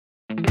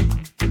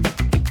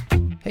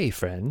Hey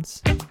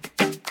friends!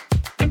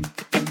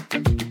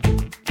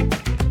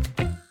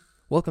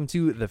 Welcome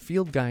to the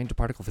Field Guide to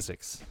Particle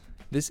Physics.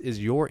 This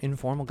is your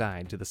informal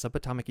guide to the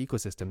subatomic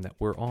ecosystem that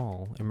we're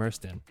all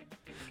immersed in.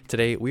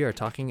 Today we are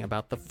talking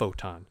about the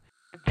photon.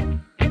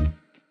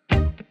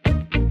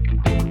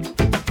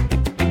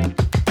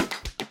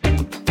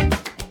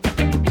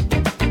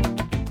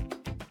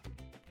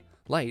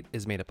 Light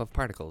is made up of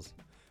particles.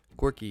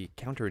 Quirky,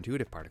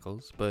 counterintuitive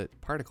particles, but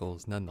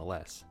particles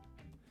nonetheless.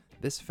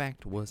 This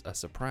fact was a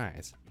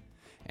surprise,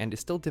 and is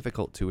still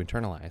difficult to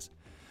internalize,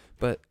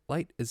 but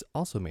light is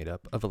also made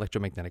up of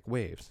electromagnetic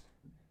waves.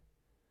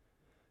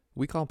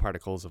 We call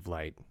particles of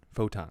light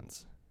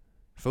photons.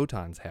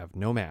 Photons have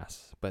no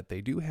mass, but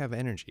they do have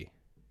energy.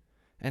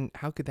 And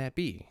how could that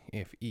be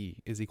if E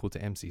is equal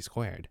to mc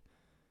squared?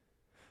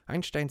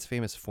 Einstein's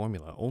famous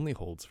formula only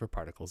holds for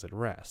particles at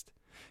rest,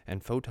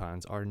 and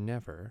photons are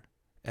never,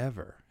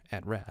 ever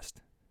at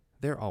rest.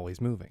 They're always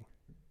moving.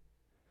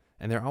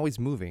 And they're always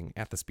moving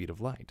at the speed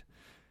of light.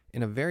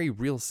 In a very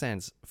real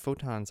sense,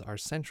 photons are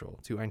central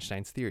to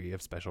Einstein's theory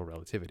of special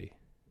relativity.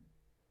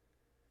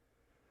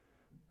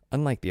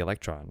 Unlike the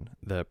electron,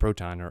 the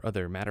proton, or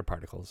other matter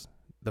particles,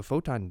 the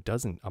photon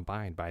doesn't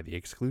abide by the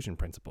exclusion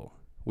principle,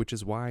 which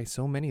is why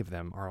so many of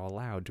them are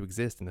allowed to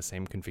exist in the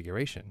same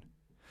configuration,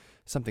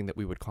 something that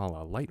we would call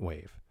a light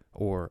wave,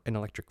 or an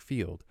electric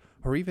field,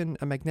 or even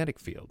a magnetic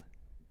field.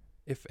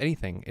 If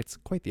anything, it's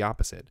quite the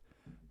opposite.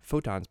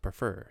 Photons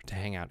prefer to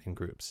hang out in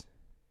groups.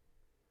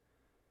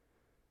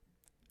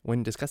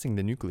 When discussing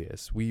the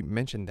nucleus, we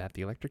mentioned that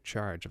the electric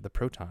charge of the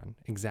proton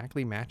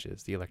exactly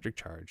matches the electric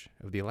charge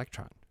of the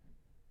electron.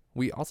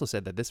 We also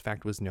said that this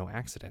fact was no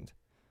accident.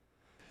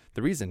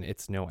 The reason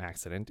it's no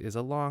accident is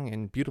a long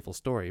and beautiful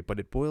story, but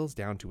it boils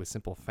down to a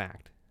simple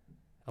fact.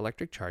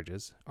 Electric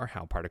charges are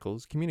how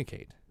particles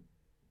communicate.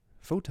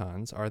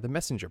 Photons are the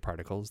messenger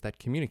particles that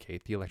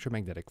communicate the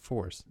electromagnetic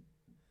force.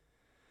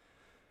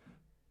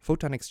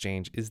 Photon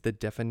exchange is the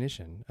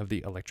definition of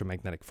the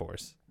electromagnetic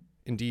force.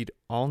 Indeed,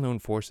 all known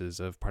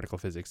forces of particle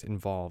physics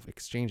involve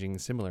exchanging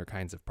similar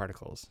kinds of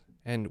particles,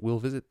 and we'll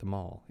visit them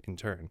all in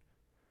turn.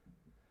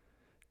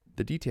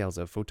 The details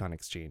of photon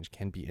exchange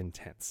can be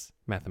intense,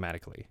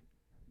 mathematically.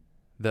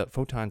 The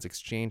photons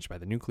exchanged by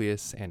the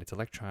nucleus and its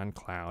electron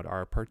cloud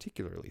are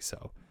particularly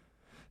so.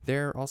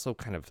 They're also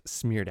kind of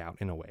smeared out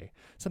in a way,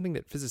 something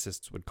that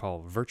physicists would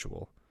call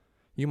virtual.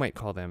 You might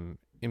call them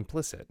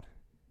implicit.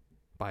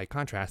 By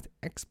contrast,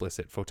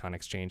 explicit photon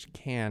exchange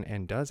can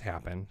and does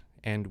happen,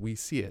 and we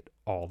see it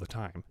all the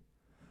time.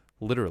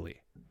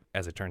 Literally.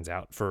 As it turns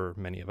out, for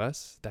many of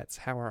us, that's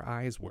how our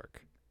eyes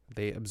work.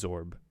 They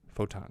absorb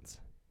photons.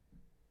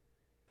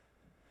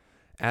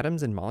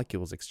 Atoms and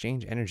molecules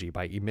exchange energy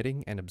by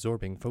emitting and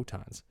absorbing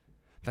photons.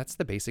 That's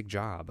the basic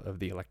job of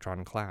the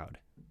electron cloud.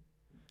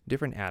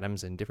 Different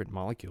atoms and different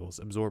molecules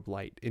absorb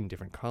light in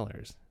different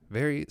colors,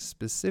 very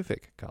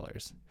specific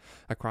colors,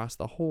 across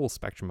the whole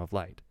spectrum of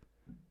light.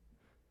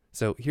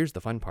 So here's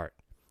the fun part.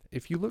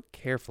 If you look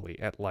carefully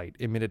at light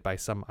emitted by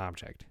some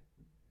object,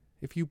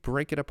 if you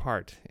break it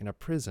apart in a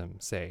prism,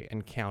 say,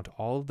 and count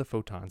all of the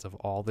photons of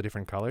all the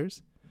different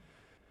colors,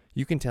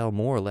 you can tell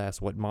more or less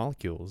what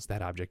molecules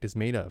that object is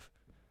made of.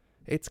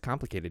 It's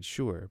complicated,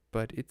 sure,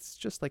 but it's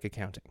just like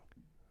accounting,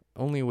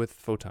 only with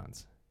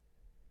photons.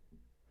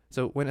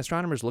 So when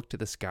astronomers look to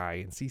the sky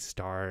and see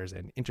stars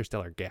and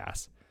interstellar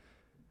gas,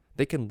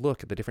 they can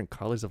look at the different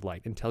colors of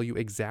light and tell you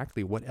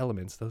exactly what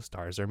elements those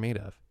stars are made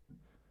of.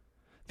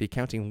 The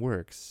accounting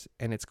works,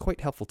 and it's quite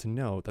helpful to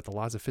know that the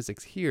laws of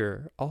physics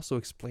here also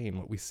explain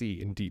what we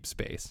see in deep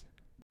space.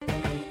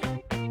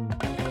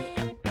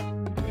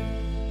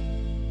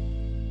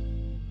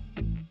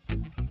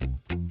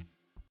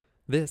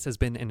 This has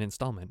been an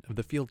installment of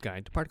the Field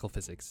Guide to Particle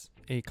Physics,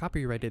 a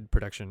copyrighted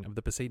production of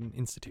the Photon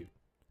Institute.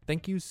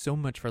 Thank you so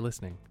much for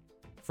listening.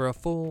 For a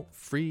full,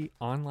 free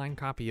online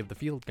copy of the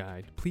Field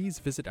Guide, please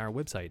visit our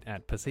website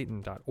at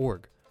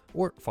psaton.org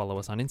or follow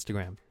us on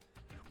Instagram.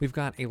 We've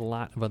got a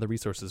lot of other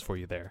resources for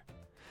you there.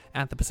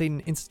 At the Photon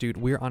Institute,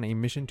 we're on a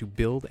mission to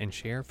build and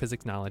share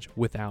physics knowledge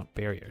without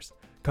barriers.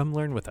 Come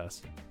learn with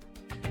us.